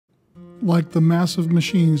Like the massive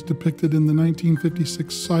machines depicted in the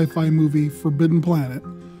 1956 sci-fi movie Forbidden Planet,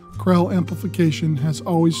 Krell amplification has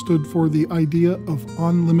always stood for the idea of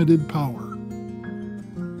unlimited power,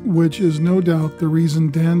 which is no doubt the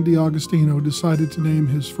reason Dan DiAgostino decided to name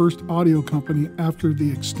his first audio company after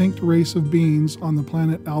the extinct race of beings on the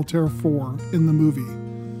planet Altair 4 in the movie.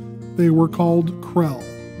 They were called Krell.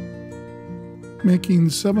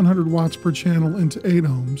 Making 700 watts per channel into 8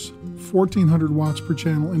 ohms, 1400 watts per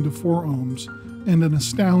channel into 4 ohms, and an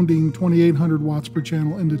astounding 2800 watts per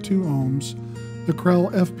channel into 2 ohms, the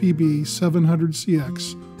Krell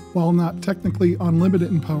FPB-700cx, while not technically unlimited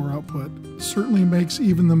in power output, certainly makes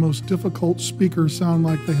even the most difficult speaker sound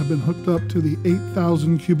like they have been hooked up to the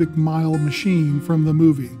 8,000 cubic mile machine from the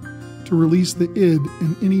movie to release the id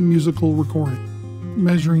in any musical recording.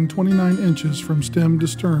 Measuring 29 inches from stem to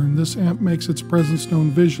stern, this amp makes its presence known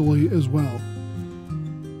visually as well.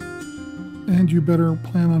 And you better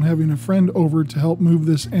plan on having a friend over to help move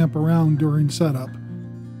this amp around during setup.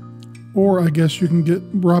 Or I guess you can get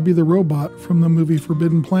Robbie the Robot from the movie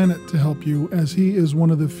Forbidden Planet to help you, as he is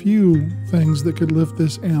one of the few things that could lift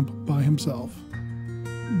this amp by himself.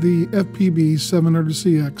 The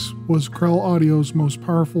FPB-700cx was Krell Audio's most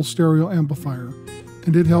powerful stereo amplifier,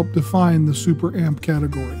 and it helped define the super amp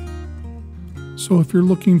category. So if you're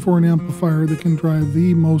looking for an amplifier that can drive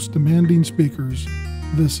the most demanding speakers,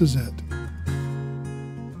 this is it.